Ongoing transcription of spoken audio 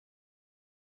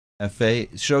FA.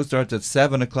 Show starts at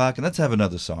 7 o'clock, and let's have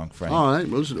another song, Frank. All right,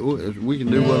 well, we can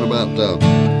do one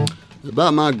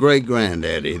about my great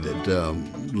granddaddy that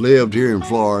lived here in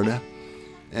Florida,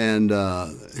 and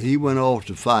he went off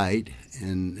to fight,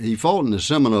 and he fought in the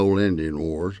Seminole Indian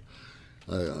Wars,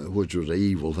 which was an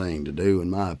evil thing to do, in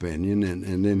my opinion,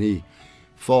 and then he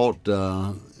fought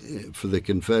for the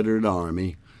Confederate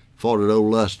Army, fought at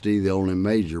Old Lusty, the only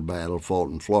major battle, fought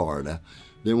in Florida,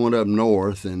 then went up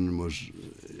north and was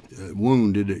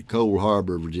wounded at Cold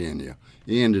Harbor, Virginia.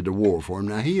 He ended the war for him.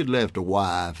 Now, he had left a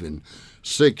wife and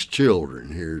 6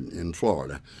 children here in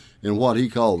Florida in what he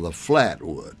called the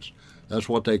Flatwoods. That's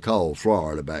what they called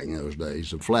Florida back in those days,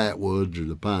 the Flatwoods or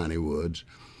the Piney Woods.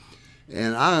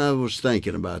 And I was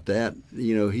thinking about that.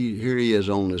 You know, here he is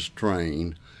on this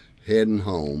train heading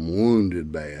home,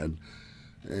 wounded bad,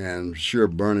 and sure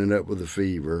burning up with a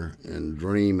fever and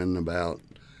dreaming about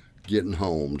getting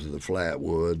home to the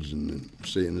Flatwoods and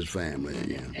seeing his family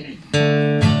again.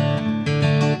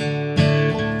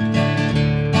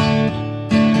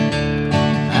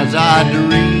 As I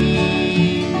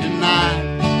dream tonight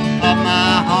of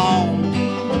my home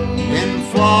in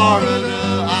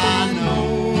Florida, I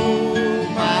know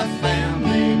my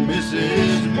family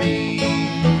misses me.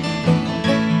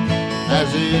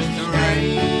 As this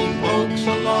train pokes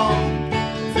along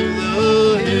through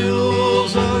the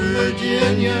hills of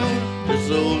Virginia, it's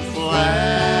those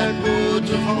Flatwoods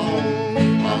of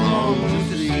home I long to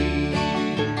see.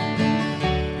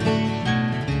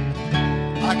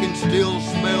 I can still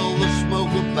smell the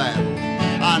smoke of battle.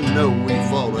 I know we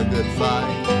fought a good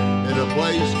fight at a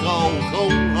place called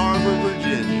Cold Harbor,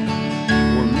 Virginia,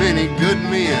 where many good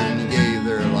men gave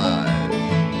their lives.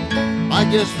 I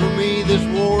guess for me this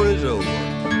war is over.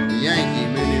 The Yankee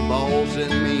mini ball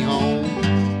sent me home.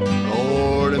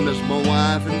 Lord, I miss my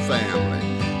wife and family.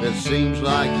 It seems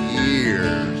like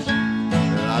years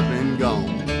that I've been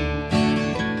gone.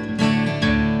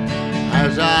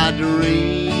 As I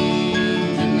dream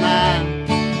tonight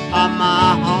of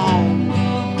my home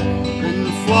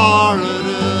in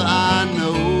Florida, I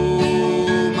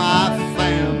know my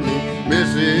family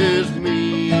misses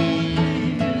me.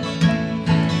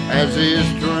 As this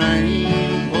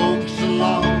train pokes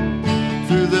along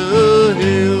through the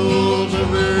hills of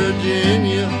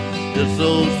Virginia, it's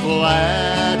those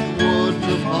Flatwoods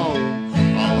of home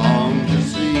I long to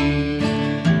see.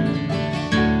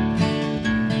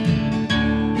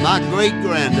 My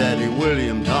great-granddaddy,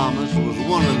 William Thomas, was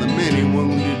one of the many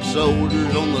wounded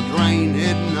soldiers on the train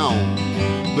heading home.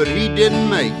 But he didn't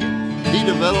make it. He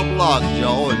developed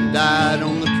lockjaw and died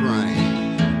on the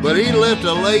train. But he left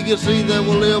a legacy that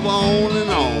will live on in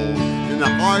the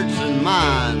hearts and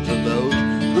minds of those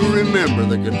who remember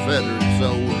the Confederate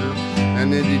soldier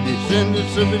and the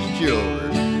descendants of his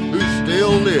children who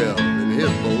still live in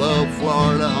his beloved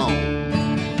Florida home.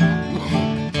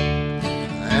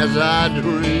 As I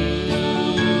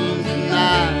dream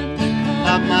tonight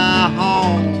of my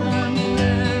home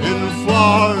in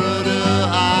Florida,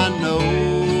 I know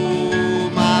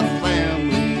my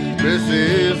family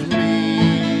misses me.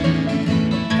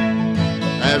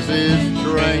 As this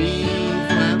train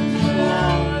flaps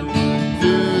along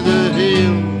through the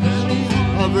hills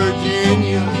of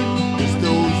Virginia, it's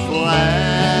those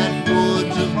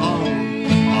Flatwoods of home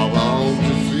I long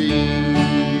to see.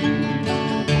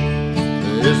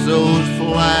 It's those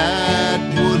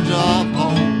Flatwoods of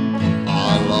home I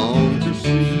long to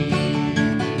see.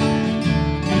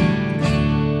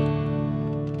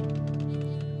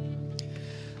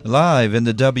 Live in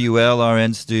the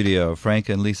WLRN studio, Frank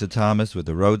and Lisa Thomas with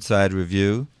the Roadside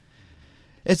Review.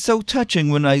 It's so touching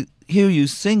when I hear you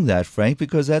sing that, Frank,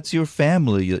 because that's your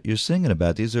family you're singing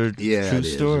about. These are true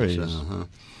stories.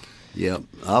 Yep.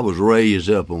 I was raised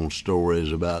up on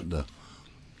stories about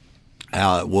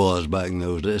how it was back in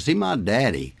those days. See, my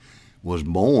daddy was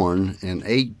born in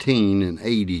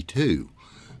 1882.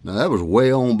 Now, that was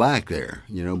way on back there,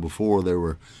 before there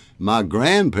were... My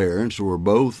grandparents were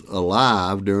both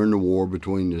alive during the war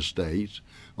between the states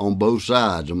on both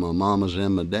sides, on my mama's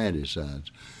and my daddy's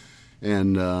sides.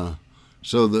 And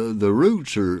so the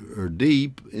roots are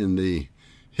deep, and the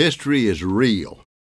history is real.